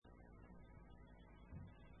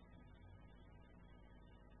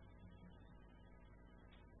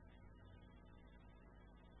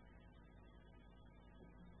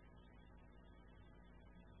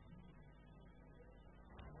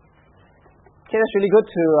Okay, that's really good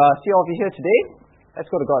to see all of you here today. Let's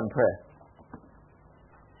go to God in prayer.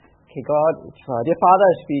 Okay, God, dear Father,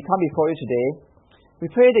 as we come before you today, we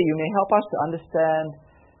pray that you may help us to understand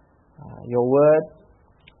your word,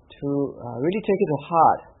 to really take it to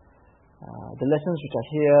heart, the lessons which are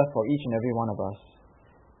here for each and every one of us.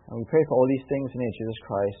 And we pray for all these things in the name of Jesus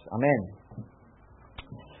Christ. Amen.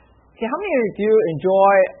 Okay, how many of you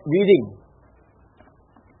enjoy reading?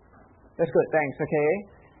 That's good, thanks,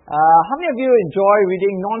 okay. How many of you enjoy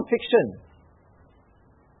reading non-fiction?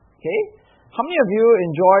 Okay. How many of you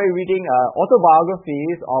enjoy reading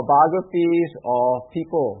autobiographies or biographies of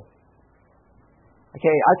people?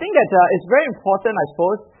 Okay, I think that it's very important, I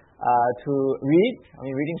suppose, to read. I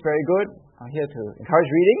mean, reading is very good. I'm here to encourage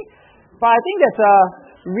reading. But I think that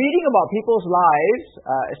reading about people's lives,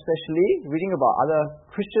 especially reading about other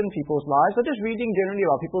Christian people's lives, or just reading generally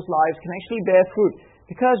about people's lives, can actually bear fruit.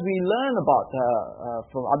 Because we learn about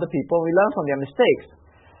from other people, we learn from their mistakes.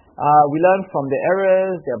 We learn from their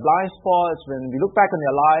errors, their blind spots. When we look back on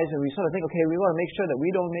their lives and we sort of think, okay, we want to make sure that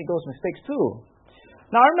we don't make those mistakes too.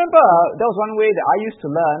 Now, I remember there was one way that I used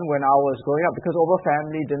to learn when I was growing up, because over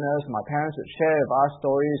family dinners, my parents would share with us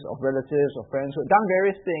stories of relatives or friends who had done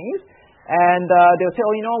various things. And they would say,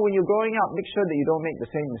 oh, you know, when you're growing up, make sure that you don't make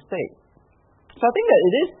the same mistake. So I think that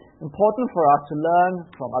it is important for us to learn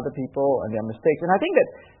from other people and their mistakes. And I think that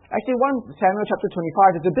actually 1 Samuel chapter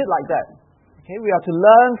 25 is a bit like that. Okay, we are to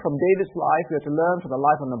learn from David's life, we are to learn from the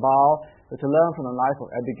life of Nabal, we are to learn from the life of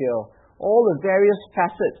Abigail. All the various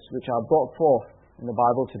facets which are brought forth in the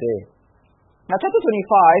Bible today. Now chapter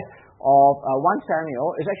 25 of 1 Samuel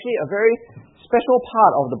is actually a very special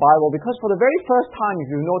part of the Bible, because for the very first time, if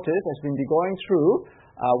you've noticed, as we've been going through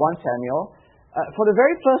 1 Samuel, for the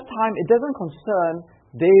very first time, it doesn't concern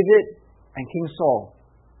David and King Saul.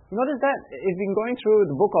 You notice that? If you've been going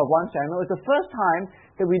through the book of 1 Samuel, it's the first time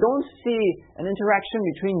that we don't see an interaction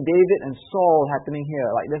between David and Saul happening here.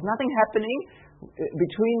 Like, there's nothing happening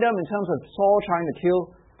between them in terms of Saul trying to kill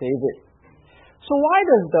David. So why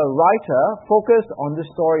does the writer focus on this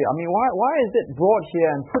story? I mean, why is it brought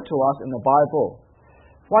here and put to us in the Bible?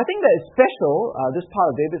 Well, I think that it's special, this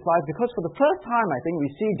part of David's life, because for the first time, I think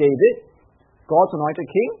we see David, God's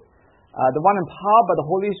anointed king, the one empowered by the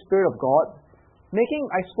Holy Spirit of God, making,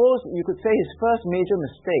 I suppose you could say, his first major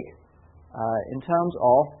mistake in terms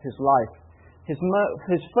of his life. His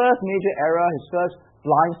first major error, his first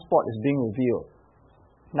blind spot is being revealed.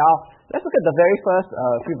 Now, let's look at the very first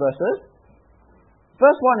few verses.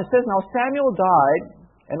 Verse 1, it says, Now Samuel died,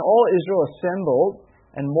 and all Israel assembled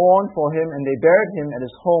and mourned for him, and they buried him at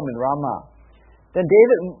his home in Ramah. Then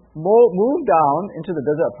David moved down into the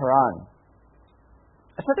desert of Paran.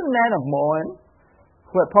 A certain man of Moab,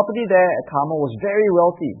 who had property there at Carmel, was very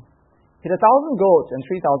wealthy. He had 1,000 goats and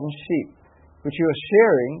 3,000 sheep, which he was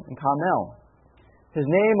shearing in Carmel. His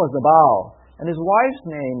name was Nabal, and his wife's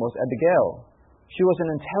name was Abigail. She was an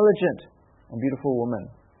intelligent and beautiful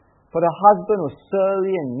woman. But her husband was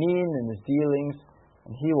surly and mean in his dealings,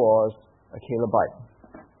 and he was a Calebite.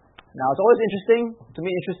 Now, it's always interesting to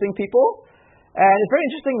meet interesting people, and it's very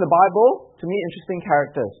interesting in the Bible to meet interesting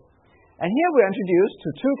characters. And here we're introduced to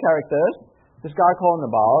two characters, this guy called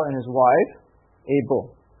Nabal and his wife,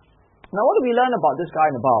 Abel. Now, what do we learn about this guy,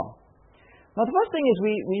 Nabal? Now, the first thing is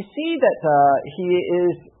we see that he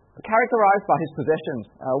is characterized by his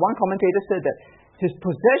possessions. One commentator said that his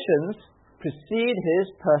possessions precede his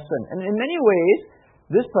person. And in many ways,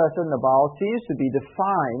 this person, Nabal, seems to be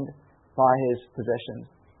defined by his possessions.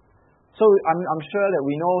 So I'm sure that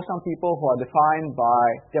we know some people who are defined by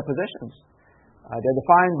their possessions. They're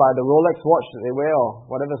defined by the Rolex watch that they wear, or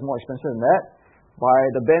whatever's more expensive than that, by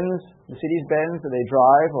the Benz, Mercedes Benz that they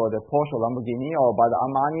drive, or the Porsche or Lamborghini, or by the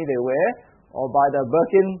Armani they wear, or by the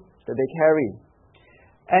Birkin that they carry.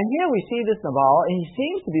 And here we see this Nabal, and he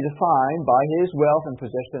seems to be defined by his wealth and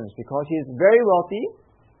possessions, because he is very wealthy.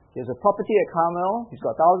 He has a property at Carmel. He's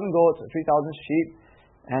got 1,000 goats, 3,000 sheep,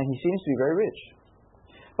 and he seems to be very rich.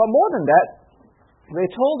 But more than that,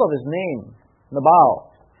 we're told of his name, Nabal.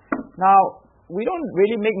 Now, we don't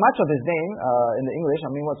really make much of his name in the English.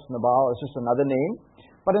 I mean, what's Nabal? It's just another name.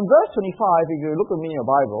 But in verse 25, if you look with me in your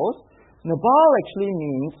Bibles, Nabal actually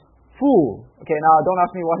means fool. Okay, now don't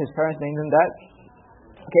ask me what his parents named him that.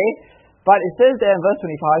 Okay, but it says there in verse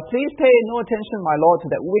 25, Please pay no attention, my Lord, to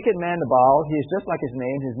that wicked man Nabal. He is just like his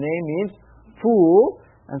name. His name means fool,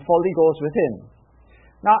 and folly goes with him.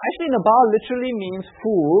 Now, actually, Nabal literally means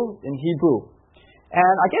fool in Hebrew.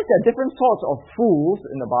 And I guess there are different sorts of fools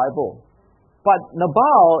in the Bible. But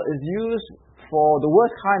Nabal is used for the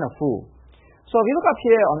worst kind of fool. So if you look up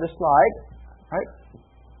here on this slide, right,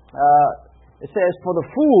 it says, For the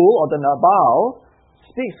fool, or the Nabal,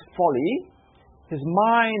 speaks folly, His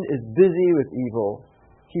mind is busy with evil.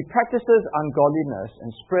 He practices ungodliness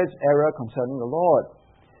and spreads error concerning the Lord.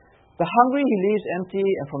 The hungry he leaves empty,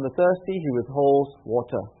 and from the thirsty he withholds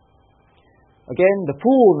water. Again, the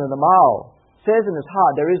fool Nabal says in his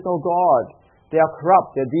heart, there is no God. They are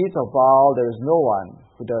corrupt, their deeds are vile, there is no one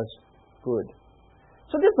who does good.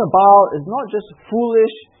 So this Nabal is not just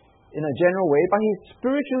foolish in a general way, but he's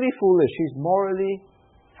spiritually foolish. He's morally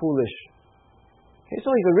foolish. Okay, so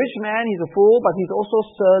he's a rich man, he's a fool, but he's also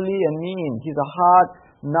surly and mean. He's a hard,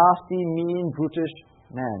 nasty, mean, brutish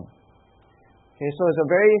man. Okay, so it's a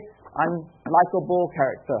very unlikable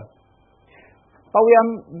character. But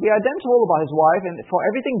we are then told about his wife, and for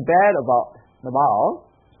everything bad about Nabal,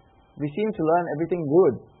 we seem to learn everything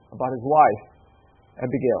good about his wife,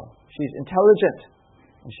 Abigail. She's intelligent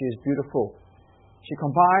and she is beautiful. She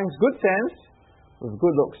combines good sense with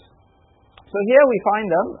good looks. So here we find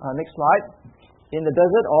them, next slide, in the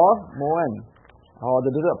desert of Moab, or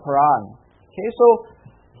the desert of Paran. Okay, so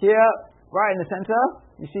here, right in the center,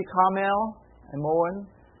 you see Carmel and Moab,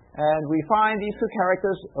 and we find these two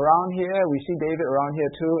characters around here. We see David around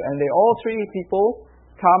here too, and all three people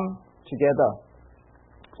come together.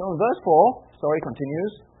 So in verse 4, story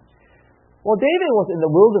continues. While David was in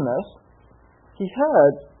the wilderness, he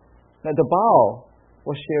heard that Nabal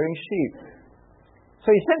was shearing sheep. So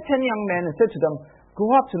he sent 10 young men and said to them, "Go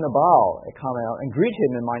up to Nabal at Carmel and greet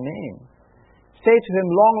him in my name. Say to him,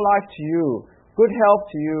 long life to you, good health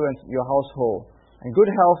to you and your household, and good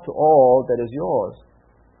health to all that is yours.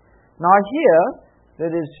 Now I hear that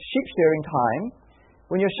it is sheep shearing time.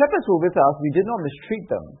 When your shepherds were with us, we did not mistreat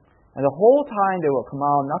them, and the whole time they were come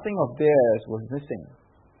out, nothing of theirs was missing.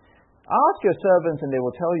 Ask your servants, and they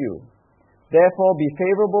will tell you. Therefore be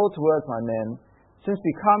favorable towards my men, since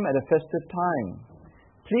we come at a festive time.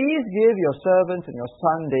 Please give your servants and your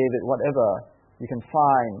son David whatever you can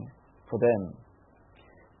find for them."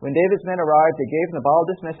 When David's men arrived, they gave Nabal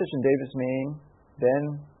this message in David's name. Then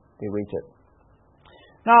they waited.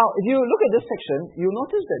 Now, if you look at this section, you'll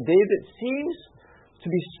notice that David seems to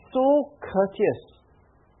be so courteous,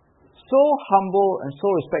 so humble, and so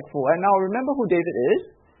respectful. And now remember who David is.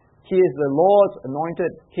 He is the Lord's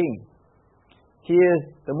anointed king. He is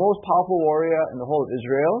the most powerful warrior in the whole of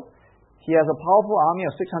Israel. He has a powerful army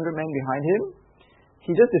of 600 men behind him.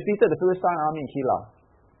 He just defeated the Philistine army in Keilah.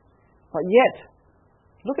 But yet,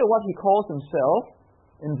 look at what he calls himself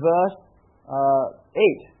in verse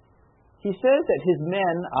 8. He says that his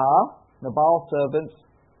men are Nabal's servants,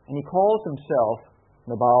 and he calls himself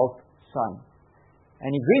Nabal's son.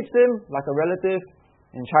 And he greets him like a relative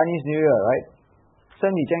in Chinese New Year, right? 身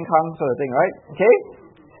体健康 sort of thing, right? Okay?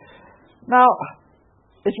 Now,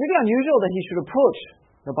 it's really unusual that he should approach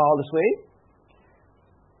Nabal this way,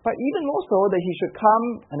 but even more so that he should come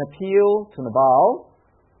and appeal to Nabal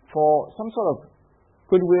for some sort of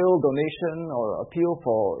goodwill donation, or appeal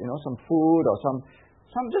for some food or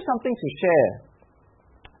just something to share.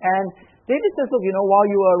 And David says, look, while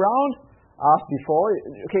you were around us before,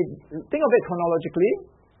 okay, think of it chronologically.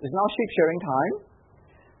 It's now sheep shearing time.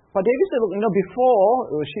 But David said, look,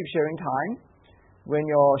 before it was sheep shearing time, when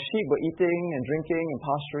your sheep were eating and drinking and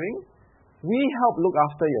pasturing, we helped look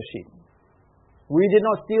after your sheep. We did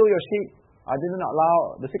not steal your sheep. I did not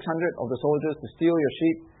allow the 600 of the soldiers to steal your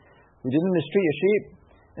sheep. We didn't mistreat your sheep.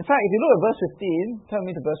 In fact, if you look at verse 15, turn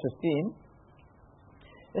me to verse 15,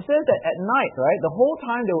 it says that at night, right, the whole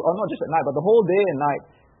time, or not just at night, but the whole day and night,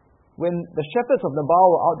 when the shepherds of Nabal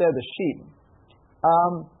were out there with the sheep,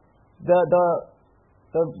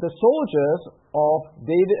 the soldiers of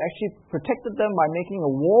David actually protected them by making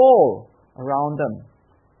a wall around them,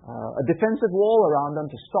 a defensive wall around them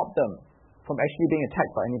to stop them from actually being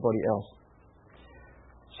attacked by anybody else.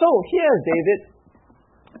 So here is David.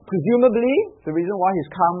 Presumably, the reason why he's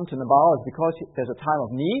come to Nabal is because there's a time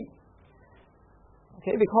of need.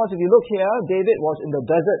 Okay, because if you look here, David was in the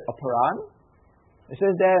desert of Paran. It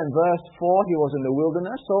says there in verse 4, he was in the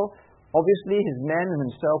wilderness. So obviously his men and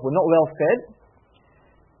himself were not well fed.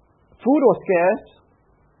 Food was scarce,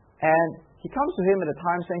 and he comes to him at a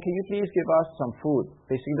time saying, "Can you please give us some food?"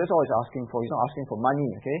 Basically, that's all he's asking for. He's not asking for money,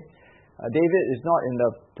 okay? David is not in the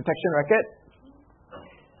protection racket.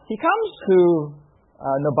 He comes to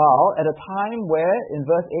Nabal at a time where, in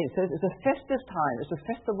verse 8, it says it's a festive time. It's a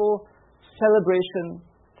festival celebration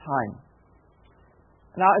time.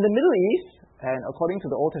 Now, in the Middle East, and according to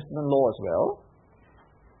the Old Testament law as well,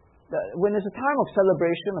 when there's a time of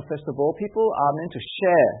celebration, a festival, people are meant to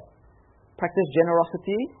share, practice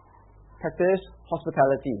generosity, practice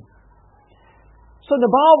hospitality. So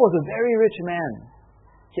Nabal was a very rich man.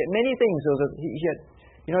 He had many things. He had,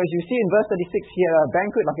 as you see in verse 36, he had a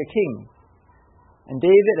banquet like a king. And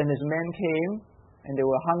David and his men came and they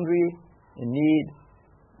were hungry, in need,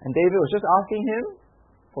 and David was just asking him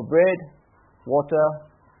for bread, water,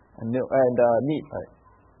 and milk, and meat. Right?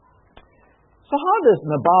 So how does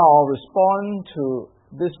Nabal respond to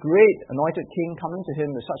this great anointed king coming to him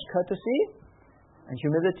with such courtesy and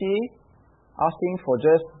humility, asking for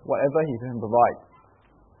just whatever he can provide?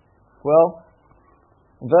 Well,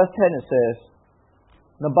 in verse 10 it says,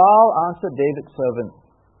 Nabal answered David's servant,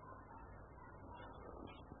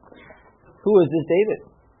 "Who is this David?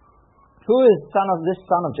 Who is this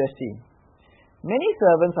son of Jesse? Many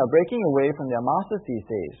servants are breaking away from their masters these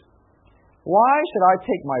days. Why should I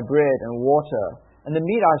take my bread and water and the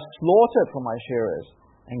meat I've slaughtered for my shearers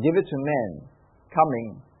and give it to men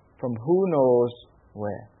coming from who knows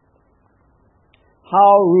where?"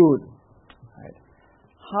 How rude, right?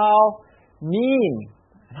 How mean,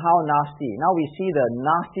 and how nasty. Now we see the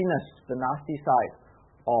nastiness, the nasty side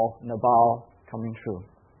of Nabal coming through.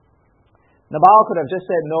 Nabal could have just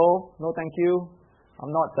said, no thank you.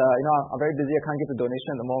 I'm not, I'm very busy, I can't give a donation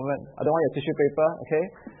at the moment. I don't want your tissue paper, okay?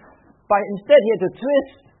 But instead he had to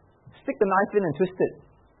stick the knife in and twist it.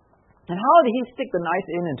 And how did he stick the knife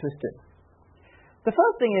in and twist it? The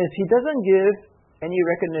first thing is, he doesn't give any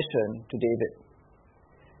recognition to David.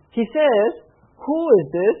 He says, "Who is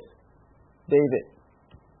this David?"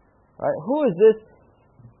 Right? Who is this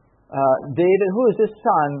David? Who is this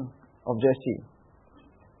son of Jesse?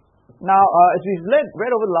 Now, as we've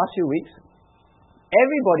read over the last few weeks,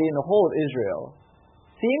 everybody in the whole of Israel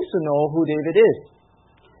seems to know who David is.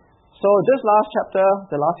 So just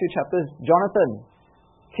the last few chapters, Jonathan,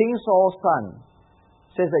 King Saul's son,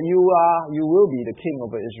 says that you will be the king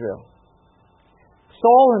over Israel.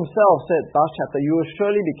 Saul himself said last chapter, "You will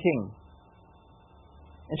surely be king."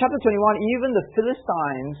 In chapter 21, even the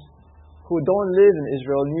Philistines who don't live in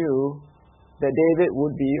Israel knew that David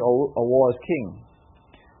would be or was king.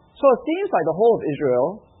 So it seems like the whole of Israel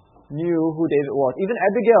knew who David was. Even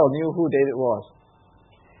Abigail knew who David was.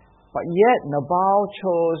 But yet Nabal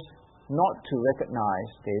chose not to recognize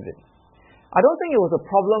David. I don't think it was a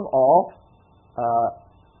problem of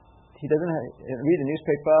he doesn't read the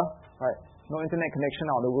newspaper, right? No internet connection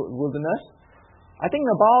out of the wilderness. I think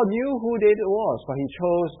Nabal knew who David was, but he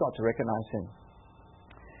chose not to recognize him.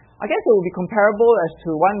 I guess it would be comparable as to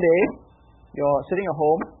one day you're sitting at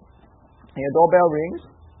home and your doorbell rings.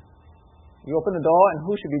 You open the door and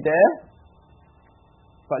who should be there?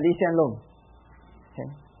 But Lee Hsien Loong. Okay.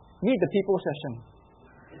 Meet the people session.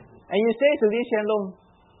 And you say to Lee Hsien Loong,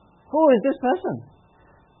 "Who is this person?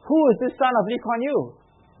 Who is this son of Lee Kuan Yew?"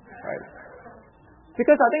 Right?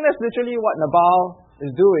 Because I think that's literally what Nabal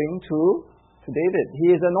is doing to David.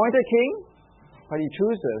 He is anointed king, but he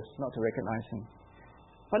chooses not to recognize him.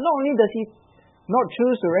 But not only does he not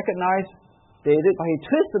choose to recognize David, but he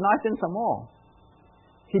twists the knife in some more.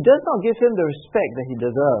 He does not give him the respect that he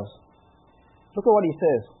deserves. Look at what he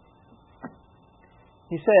says.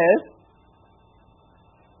 He says,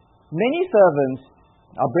 "Many servants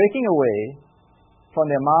are breaking away from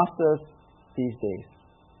their masters these days."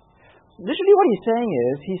 Literally what he's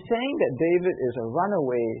saying that David is a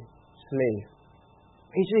runaway slave.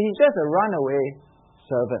 He's just a runaway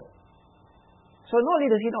servant. So not only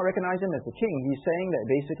does he not recognize him as the king, he's saying that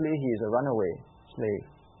basically he is a runaway slave.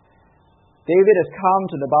 David has come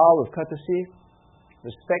to Nabal with courtesy,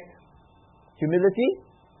 respect, humility.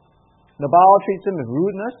 Nabal treats him with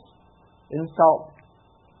rudeness, insult,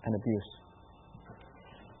 and abuse.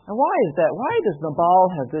 And why is that? Why does Nabal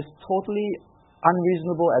have this totally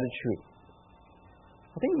unreasonable attitude?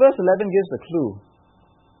 I think verse 11 gives the clue.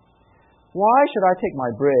 "Why should I take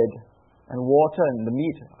my bread and water and the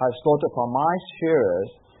meat I've slaughtered for my shearers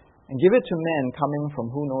and give it to men coming from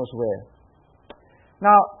who knows where?"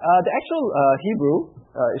 Now, the actual Hebrew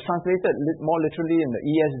is translated more literally in the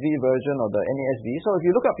ESV version or the NASB. So if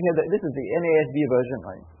you look up here, this is the NASB version,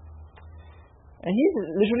 right? And he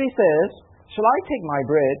literally says, "Shall I take my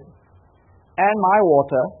bread and my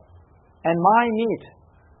water and my meat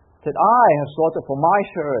that I have slaughtered for my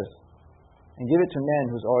shearers and give it to men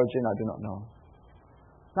whose origin I do not know?"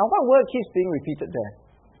 Now, what word keeps being repeated there?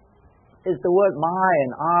 It's the word my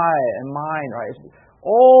and I and mine, right? It's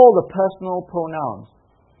all the personal pronouns.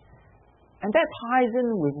 And that ties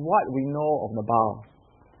in with what we know of Nabal.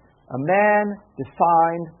 A man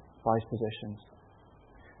defined by his possessions.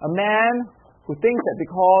 A man who thinks that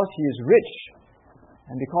because he is rich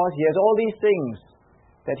and because he has all these things,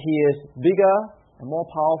 that he is bigger and more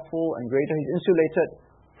powerful and greater. He's insulated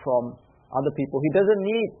from other people. He doesn't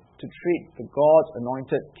need to treat the God's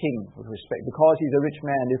anointed king with respect because he's a rich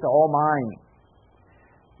man. These are all mine.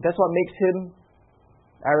 That's what makes him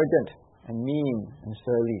arrogant and mean and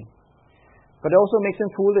surly. But it also makes him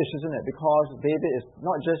foolish, isn't it? Because David is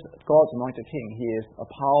not just God's anointed king. He is a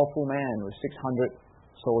powerful man with 600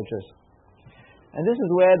 soldiers. And this is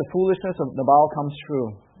where the foolishness of Nabal comes through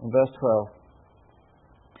in verse 12.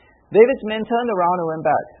 David's men turned around and went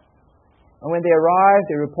back. And when they arrived,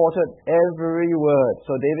 they reported every word.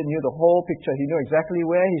 So David knew the whole picture. He knew exactly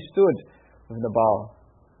where he stood with Nabal.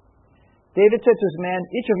 David said to his men,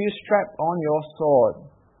 "Each of you strap on your sword."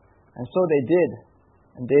 And so they did.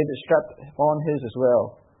 And David strapped on his as well.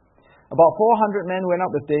 About 400 men went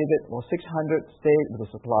up with David, while 600 stayed with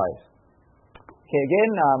the supplies. Okay,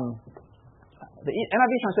 again, the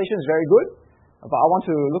NIV translation is very good, but I want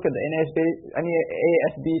to look at the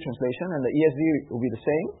NASB translation, and the ESV will be the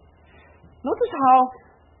same. Notice how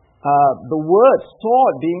the word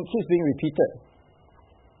sword keeps being repeated.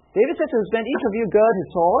 David said to his men, "Each of you gird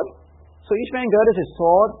his sword." So each man girded his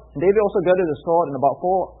sword, and David also girded his sword, and about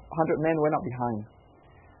 400 men went up behind.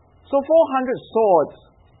 So 400 swords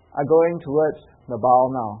are going towards Nabal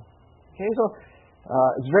now. Okay, so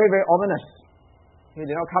it's very, very ominous. Okay,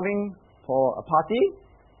 they're not coming for a party,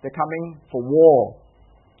 they're coming for war.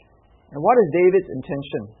 And what is David's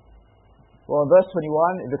intention? Well, in verse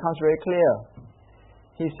 21, it becomes very clear.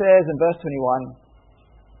 He says in verse 21,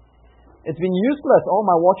 "It's been useless, all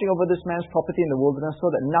my watching over this man's property in the wilderness, so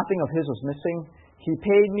that nothing of his was missing. He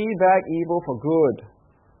paid me back evil for good.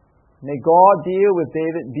 May God deal with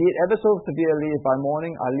David, be it ever so severely, if by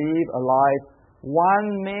morning I leave alive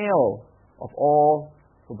one male of all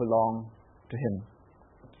who belong to him."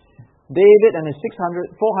 David and his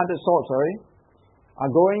 400 swords, are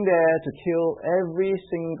going there to kill every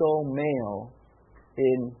single male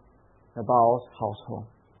in Nabal's household.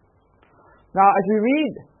 Now, as we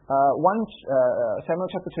read 1 Samuel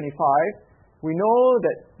chapter 25, we know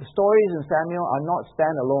that the stories in Samuel are not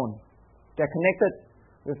standalone. They're connected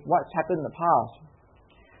with what's happened in the past.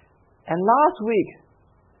 And last week,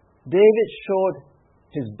 David showed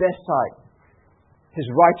his best side, his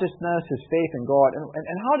righteousness, his faith in God.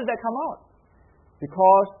 And how did that come out?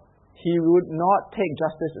 Because he would not take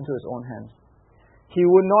justice into his own hands. He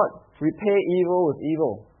would not repay evil with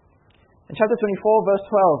evil. In chapter 24, verse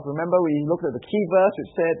 12, remember we looked at the key verse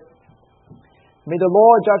which said, "May the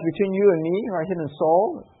Lord judge between you and me," right, him and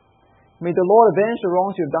Saul. "May the Lord avenge the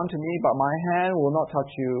wrongs you have done to me, but my hand will not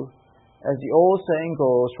touch you. As the old saying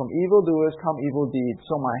goes, from evildoers come evil deeds,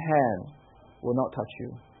 so my hand will not touch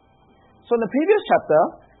you." So in the previous chapter,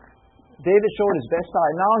 David showed his best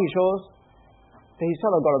side. Now he shows that he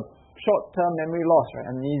sort of got a short-term memory loss, right,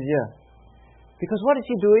 amnesia. Because what is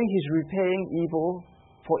he doing? He's repaying evil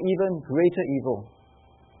for even greater evil.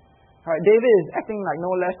 Right, David is acting like no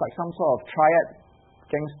less like some sort of triad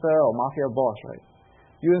gangster or mafia boss, right?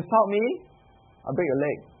 You insult me, I'll break your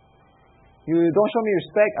leg. You don't show me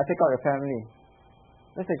respect, I take out your family.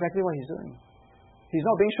 That's exactly what he's doing. He's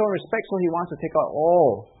not being shown respect, so he wants to take out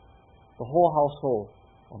the whole household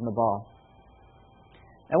of Nabal.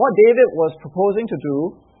 And what David was proposing to do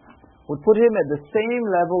would put him at the same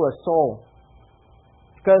level as Saul.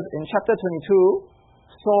 Because in chapter 22,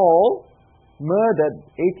 Saul murdered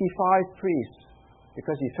 85 priests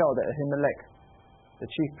because he felt that Ahimelech, the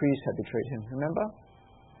chief priest, had betrayed him. Remember?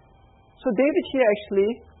 So David here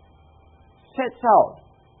actually sets out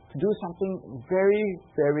to do something very,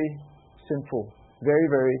 very sinful, very,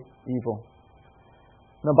 very evil.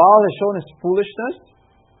 Nabal has shown his foolishness.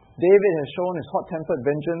 David has shown his hot-tempered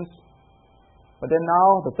vengeance. But then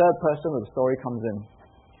now the third person of the story comes in.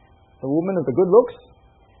 The woman with the good looks,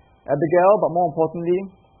 Abigail, but more importantly,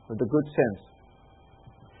 with the good sense.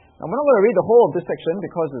 Now we're not going to read the whole of this section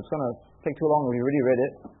because it's going to take too long. We already read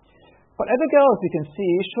it. But Abigail, as you can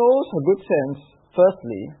see, shows her good sense,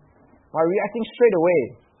 firstly, by reacting straight away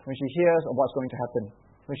when she hears of what's going to happen.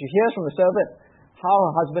 When she hears from the servant how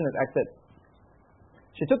her husband has acted.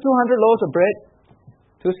 She took 200 loaves of bread,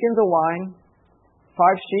 2 skins of wine,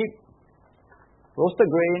 5 sheep, roasted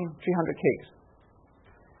grain, 300 cakes.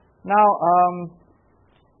 Now,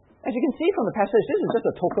 as you can see from the passage, this is just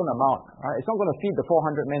a token amount. Right? It's not going to feed the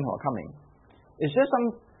 400 men who are coming. It's just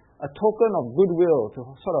a token of goodwill to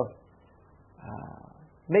sort of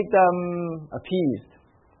make them appeased.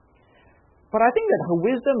 But I think that her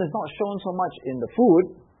wisdom is not shown so much in the food,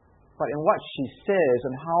 but in what she says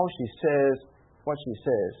and how she says what she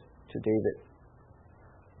says to David.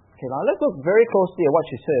 Okay, now let's look very closely at what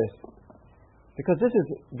she says, because this is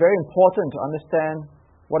very important to understand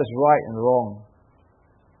what is right and wrong.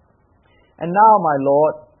 "And now, my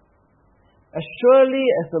Lord, as surely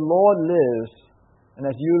as the Lord lives and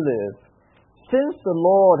as you live, since the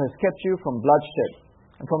Lord has kept you from bloodshed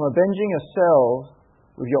and from avenging yourselves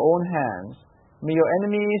with your own hands, May your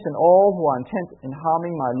enemies and all who are intent in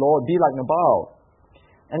harming my Lord be like Nabal.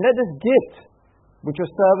 And let this gift which your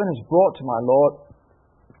servant has brought to my Lord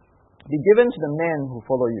be given to the men who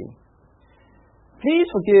follow you. Please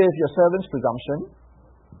forgive your servant's presumption.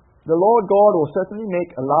 The Lord God will certainly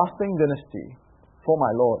make a lasting dynasty for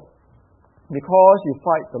my Lord, because you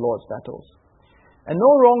fight the Lord's battles. And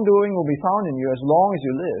no wrongdoing will be found in you as long as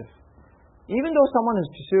you live. Even though someone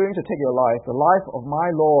is pursuing to take your life, the life of my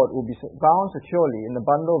Lord will be bound securely in the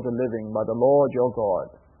bundle of the living by the Lord your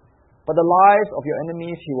God. But the lives of your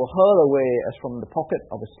enemies he will hurl away as from the pocket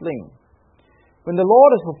of a sling. When the Lord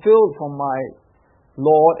has fulfilled for my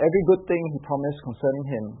Lord every good thing he promised concerning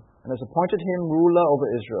him, and has appointed him ruler over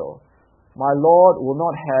Israel, my Lord will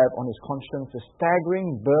not have on his conscience the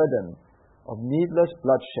staggering burden of needless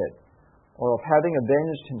bloodshed, or of having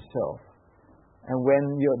avenged himself. And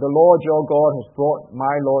when the Lord your God has brought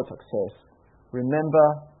my Lord success, remember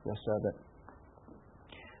your servant.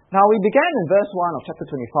 Now we began in verse 1 of chapter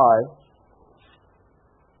 25.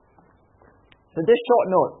 So this short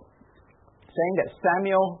note, saying that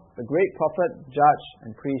Samuel, the great prophet, judge,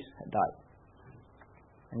 and priest, had died.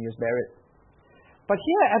 And he was buried. But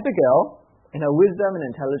here Abigail, in her wisdom and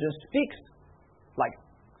intelligence, speaks like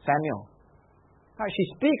Samuel. Right? She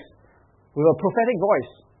speaks with a prophetic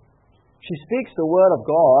voice. She speaks the word of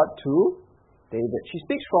God to David. She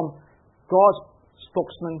speaks from God's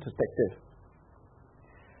spokesman perspective.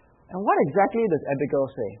 And what exactly does Abigail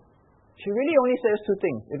say? She really only says two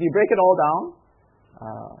things. If you break it all down,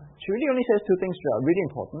 she really only says two things that are really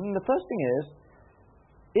important. And the first thing is,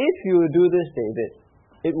 if you do this, David,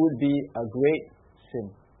 it would be a great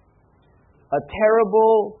sin. A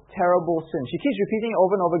terrible, terrible sin. She keeps repeating it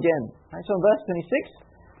over and over again. Right? So in verse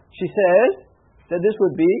 26, she says that this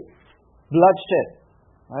would be bloodshed.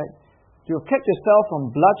 Right? You have kept yourself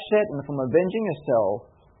from bloodshed and from avenging yourself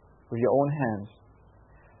with your own hands.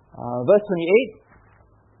 Verse 28,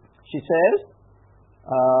 she says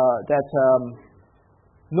that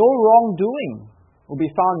no wrongdoing will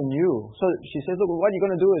be found in you. So she says, look, what you're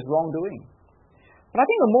going to do is wrongdoing. But I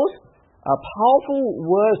think the most powerful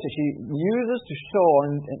words that she uses to show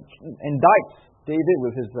and indicts David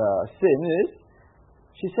with his sin is,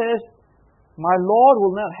 she says, my Lord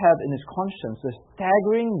will not have in his conscience the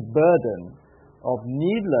staggering burden of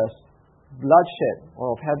needless bloodshed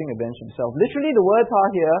or of having avenged himself. Literally, the words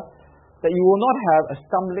are here that you will not have a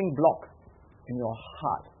stumbling block in your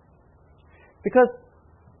heart. Because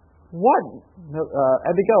what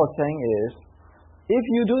Abigail is saying is, if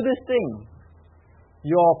you do this thing,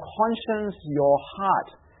 your conscience, your heart,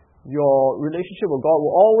 your relationship with God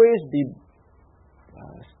will always be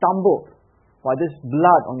stumbled by this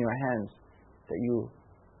blood on your hands that you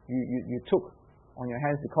took on your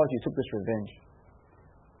hands because you took this revenge.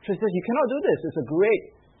 She says, you cannot do this. It's a great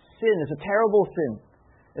sin. It's a terrible sin.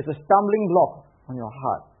 It's a stumbling block on your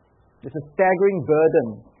heart. It's a staggering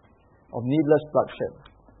burden of needless bloodshed.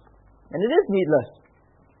 And it is needless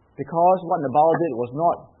because what Nabal did was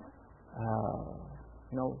not,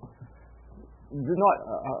 did not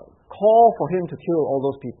call for him to kill all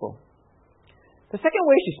those people. The second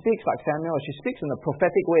way she speaks like Samuel, she speaks in a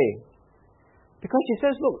prophetic way. Because she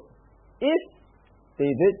says, look, if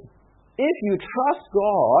David, if you trust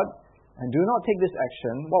God and do not take this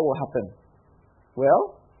action, what will happen?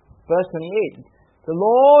 Well, verse 28, the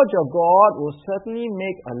Lord your God will certainly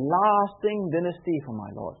make a lasting dynasty for my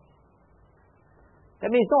Lord. That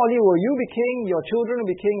means not only will you be king, your children will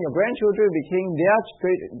be king, your grandchildren will be king,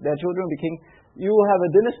 their children will be king, you will have a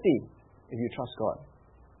dynasty if you trust God.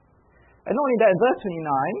 And not only that, in verse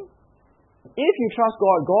 29, if you trust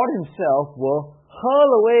God, God himself will hurl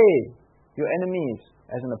away your enemies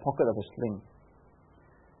as in the pocket of a sling.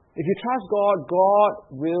 If you trust God, God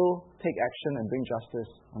will take action and bring justice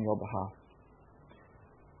on your behalf.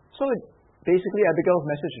 So basically, Abigail's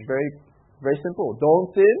message is very, very simple.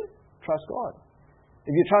 Don't sin, trust God.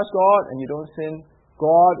 If you trust God and you don't sin,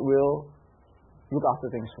 God will look after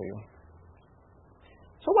things for you.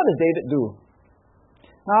 So what does David do?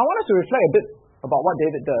 Now I want us to reflect a bit about what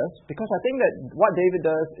David does, because I think that what David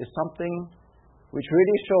does is something which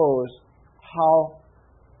really shows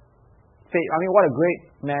what a great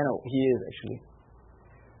man he is actually.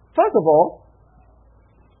 First of all,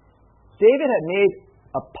 David had made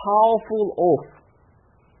a powerful oath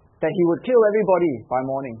that he would kill everybody by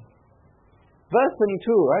morning. Verse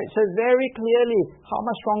 22, right, says very clearly how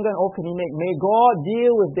much stronger an oath can he make. May God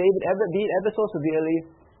deal with David ever so severely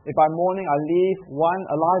if by morning I leave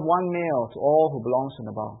alive one male to all who belongs to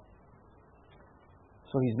Nabal.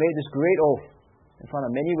 So he's made this great oath in front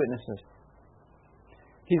of many witnesses.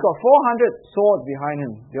 He's got 400 swords behind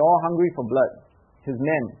him. They're all hungry for blood. His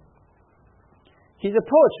men. he's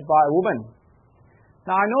approached by a woman.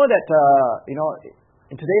 Now, I know that,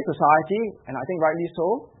 in today's society, and I think rightly so,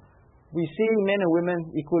 we see men and women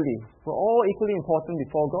equally. We're all equally important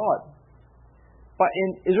before God. But in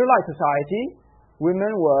Israelite society,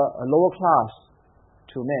 women were a lower class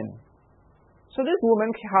to men. So this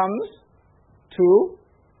woman comes to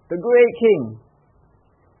the great king,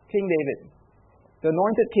 King David, the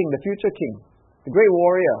anointed king, the future king, the great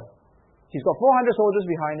warrior. He's got 400 soldiers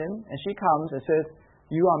behind him, and she comes and says,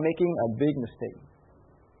 "You are making a big mistake."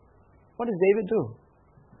 What does David do?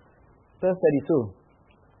 Verse 32.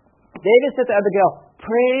 David said to Abigail,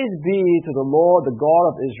 "Praise be to the Lord, the God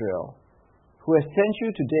of Israel, who has sent you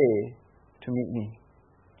today to meet me.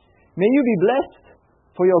 May you be blessed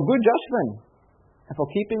for your good judgment and for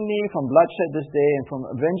keeping me from bloodshed this day and from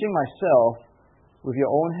avenging myself with your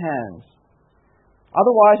own hands.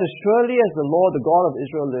 Otherwise, as surely as the Lord, the God of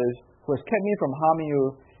Israel lives, who has kept me from harming you,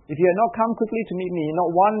 if you had not come quickly to meet me,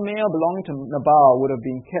 not one male belonging to Nabal would have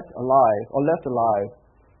been kept alive or left alive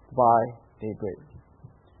by daybreak."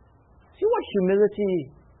 See what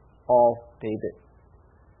humility of David.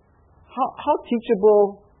 How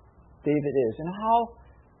teachable David is, and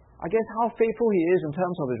how faithful he is in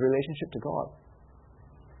terms of his relationship to God.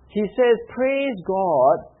 He says, "Praise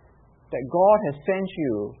God that God has sent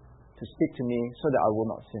you to speak to me so that I will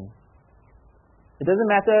not sin." It doesn't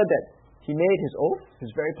matter that he made his oath,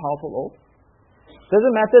 his very powerful oath. It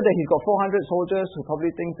doesn't matter that he's got 400 soldiers who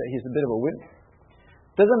probably think that he's a bit of a wimp.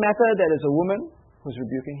 It doesn't matter that there's a woman who's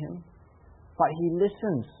rebuking him. But he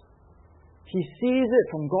listens. He sees it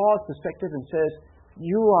from God's perspective and says,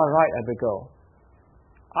 "You are right, Abigail.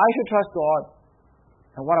 I should trust God,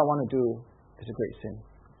 and what I want to do is a great sin."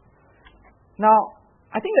 Now,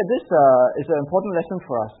 I think that this is an important lesson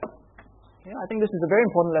for us. I think this is a very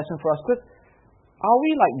important lesson for us, because are we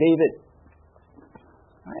like David?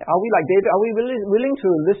 Right? Are we like David? Are we willing to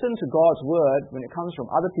listen to God's word when it comes from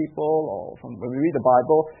other people or from when we read the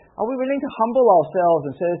Bible? Are we willing to humble ourselves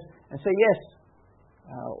and say, "Yes,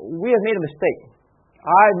 we have made a mistake.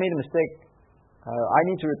 I made a mistake. I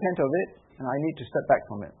need to repent of it, and I need to step back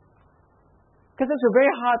from it"? Because it's a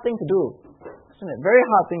very hard thing to do, isn't it? Very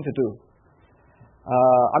hard thing to do.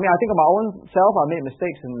 I think of my own self. I made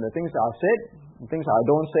mistakes in the things that I've said, the things that I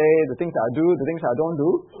don't say, the things that I do, the things that I don't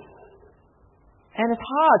do. And it's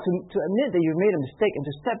hard to admit that you've made a mistake and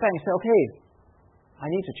to step back and say, "Okay, I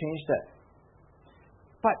need to change that."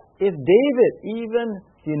 But if David, even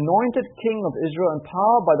the anointed king of Israel,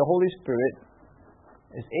 empowered by the Holy Spirit,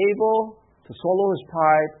 is able to swallow his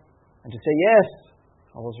pride and to say, "Yes,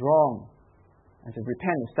 I was wrong," and to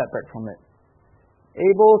repent and step back from it,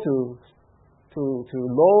 able to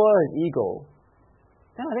lower his ego,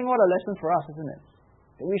 then I think what a lesson for us, isn't it?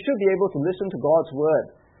 That we should be able to listen to God's word.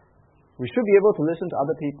 We should be able to listen to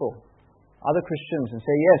other people, other Christians, and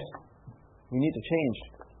say, "Yes, we need to change."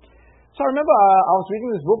 So I remember I was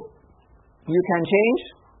reading this book, You Can Change,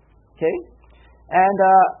 okay? And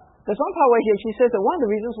there's one part where he actually says that one of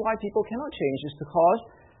the reasons why people cannot change is because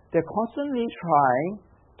they're constantly trying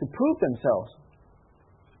to prove themselves.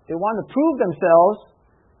 They want to prove themselves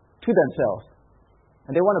to themselves.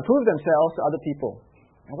 And they want to prove themselves to other people.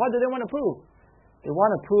 And what do they want to prove? They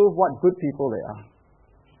want to prove what good people they are.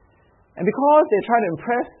 And because they try to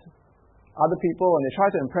impress other people and they try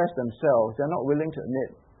to impress themselves, they're not willing to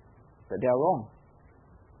admit that they are wrong.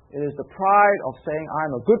 It is the pride of saying,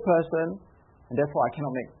 "I'm a good person, and therefore I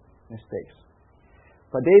cannot make mistakes."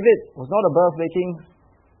 But David was not above making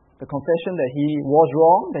the confession that he was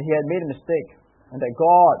wrong, that he had made a mistake, and that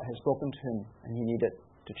God had spoken to him, and he needed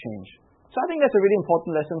to change. So I think that's a really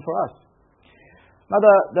important lesson for us. Now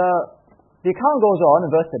the account goes on in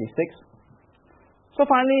verse 36. So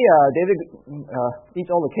finally, David eats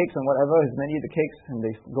all the cakes and whatever, his men eat the cakes and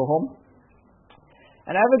they go home.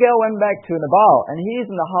 And Abigail went back to Nabal, and he's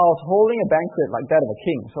in the house holding a banquet like that of a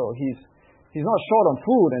king. So he's not short on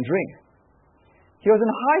food and drink. He was in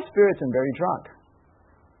high spirits and very drunk.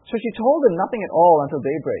 So she told him nothing at all until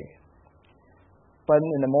daybreak. But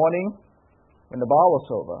in the morning, when Nabal was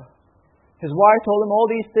sober, his wife told him all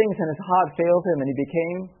these things, and his heart failed him, and he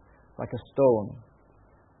became like a stone.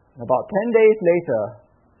 And about 10 days later,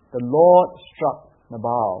 the Lord struck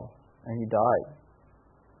Nabal, and he died.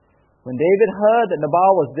 When David heard that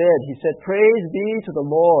Nabal was dead, he said, "Praise be to the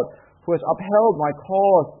Lord, who has upheld my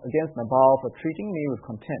cause against Nabal for treating me with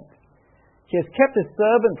contempt. He has kept his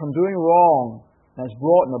servant from doing wrong, and has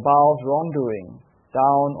brought Nabal's wrongdoing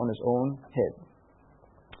down on his own head."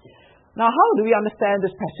 Now, how do we understand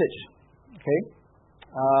this passage? Okay,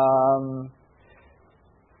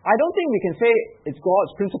 I don't think we can say it's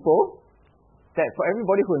God's principle that for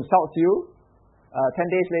everybody who insults you, 10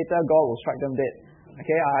 days later, God will strike them dead.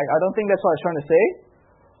 Okay, I don't think that's what I was trying to say.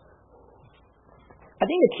 I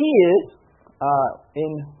think the key is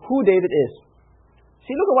in who David is.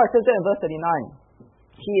 See, look at what it says there in verse 39.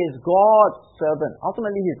 He is God's servant.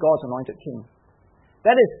 Ultimately, he is God's anointed king.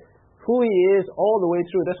 That is who he is all the way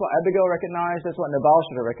through. That's what Abigail recognized. That's what Nabal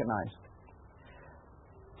should have recognized.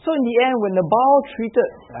 So in the end, when Nabal treated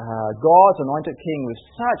God's anointed king with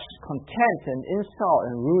such contempt and insult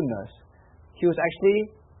and rudeness, he was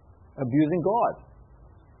actually abusing God.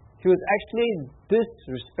 He was actually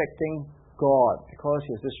disrespecting God because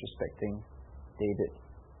he was disrespecting David.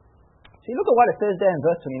 See, look at what it says there in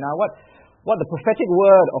verse 29, what the prophetic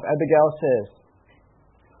word of Abigail says.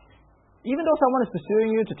 Even though someone is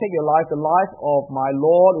pursuing you to take your life, the life of my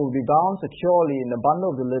Lord will be bound securely in the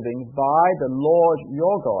bundle of the living by the Lord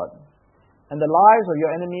your God. And the lives of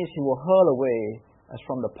your enemies he will hurl away as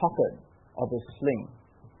from the pocket of his sling.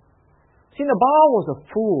 See, Nabal was a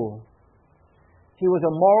fool. He was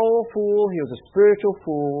a moral fool. He was a spiritual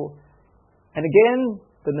fool. And again,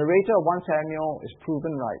 the narrator of 1 Samuel is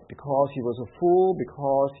proven right because he was a fool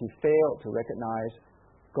because he failed to recognize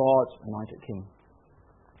God's anointed king.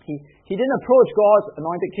 He didn't approach God's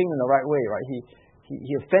anointed king in the right way, right?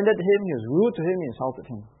 He offended him, he was rude to him, he insulted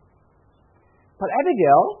him. But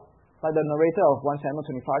Abigail, like the narrator of 1 Samuel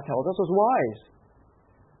 25 tells us, was wise.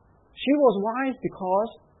 She was wise because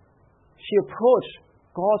she approached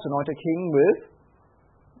God's anointed king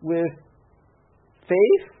with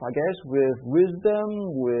faith, I guess, with wisdom,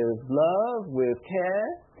 with love, with care.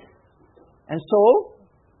 And so,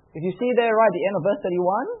 if you see there right at the end of verse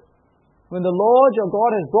 31, when the Lord your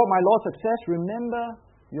God has brought my Lord success, remember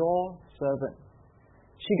your servant.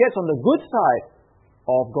 She gets on the good side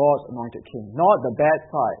of God's anointed king, not the bad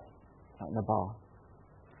side, like Nabal.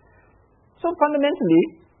 So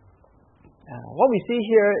fundamentally, what we see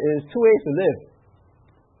here is two ways to live.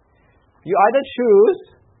 You either choose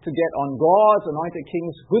to get on God's anointed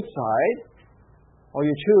king's good side, or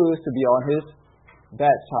you choose to be on his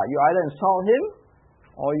bad side. You either insult him,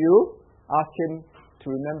 or you ask him to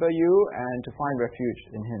remember you and to find refuge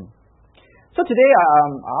in him. So today I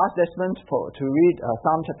asked Desmond to read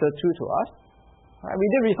Psalm chapter 2 to us. We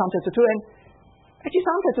did read Psalm chapter 2, and actually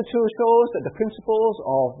Psalm chapter 2 shows that the principles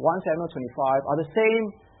of 1 Samuel 25 are the same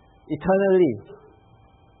eternally.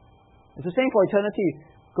 It's the same for eternity.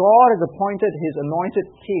 God has appointed his anointed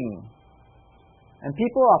king, and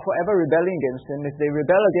people are forever rebelling against him. If they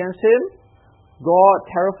rebel against him, God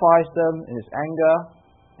terrifies them in his anger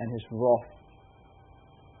and his wrath.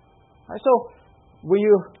 So, when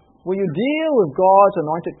you deal with God's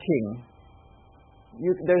anointed king,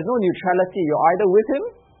 there's no neutrality. You're either with him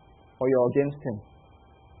or you're against him.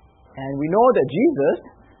 And we know that Jesus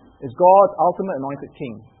is God's ultimate anointed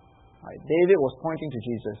king. Right? David was pointing to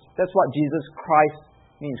Jesus. That's what Jesus Christ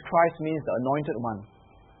means. Christ means the anointed one.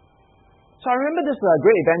 So I remember this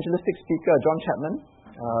great evangelistic speaker, John Chapman,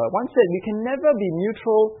 once said, we can never be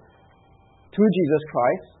neutral to Jesus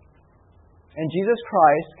Christ, and Jesus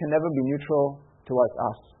Christ can never be neutral towards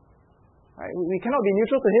us. Right? We cannot be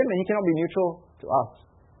neutral to him, and he cannot be neutral to us.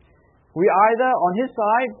 We are either on his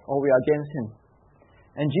side or we are against him.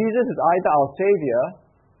 And Jesus is either our Savior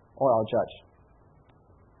or our judge.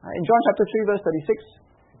 Right? In John chapter 3, verse 36,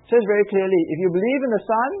 it says very clearly, if you believe in the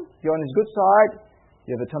Son, you're on his good side,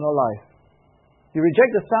 you have eternal life. If you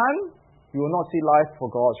reject the Son, you will not see life,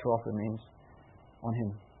 for God's wrath remains on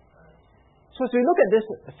him. So as we look at this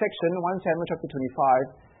section, 1 Samuel chapter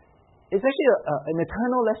 25, it's actually an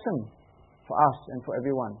eternal lesson for us and for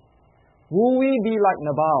everyone. Will we be like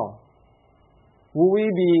Nabal? Will we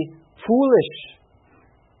be foolish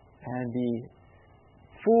and be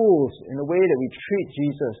fools in the way that we treat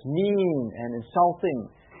Jesus, mean and insulting,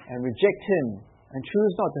 and reject him and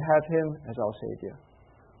choose not to have him as our Savior?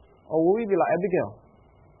 Or will we be like Abigail?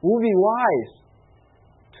 Will we be wise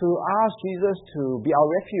to ask Jesus to be our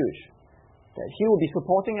refuge, that he will be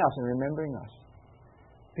supporting us and remembering us?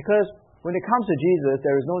 Because when it comes to Jesus,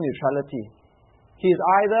 there is no neutrality. He is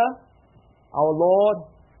either our Lord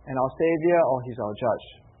and our Savior, or he's our judge,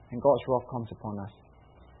 and God's wrath comes upon us.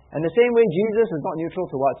 And the same way, Jesus is not neutral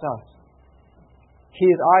towards us. He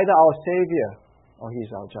is either our Savior or he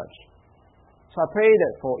is our judge. So I pray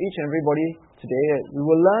that for each and everybody today, that we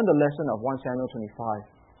will learn the lesson of 1 Samuel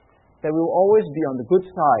 25, that we will always be on the good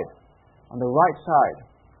side, on the right side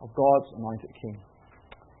of God's anointed King.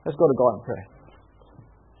 Let's go to God and pray.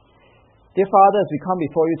 Dear Father, as we come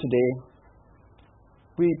before you today,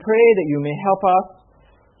 we pray that you may help us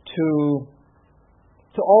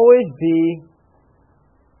to always be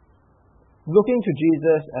looking to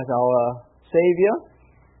Jesus as our Savior,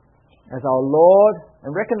 as our Lord,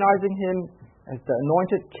 and recognizing him as the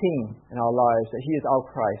anointed King in our lives, that He is our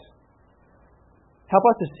Christ. Help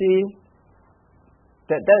us to see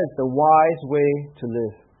that that is the wise way to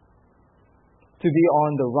live, to be on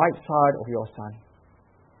the right side of your Son,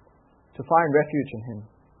 to find refuge in Him.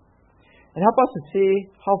 And help us to see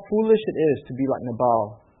how foolish it is to be like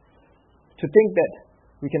Nabal, to think that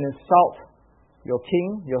we can insult your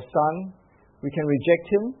King, your Son, we can reject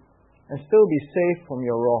Him, and still be safe from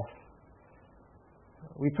your wrath.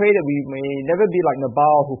 We pray that we may never be like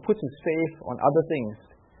Nabal, who puts his faith on other things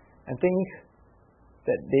and think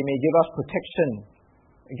that they may give us protection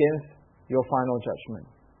against your final judgment.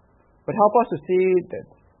 But help us to see that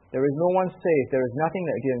there is no one safe, there is nothing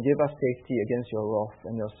that can give us safety against your wrath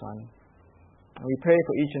and your Son. And we pray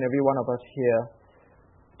for each and every one of us here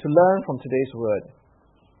to learn from today's word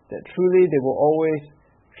that truly they will always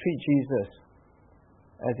treat Jesus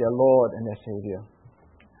as their Lord and their Savior.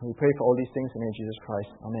 And we pray for all these things in the name of Jesus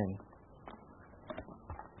Christ. Amen.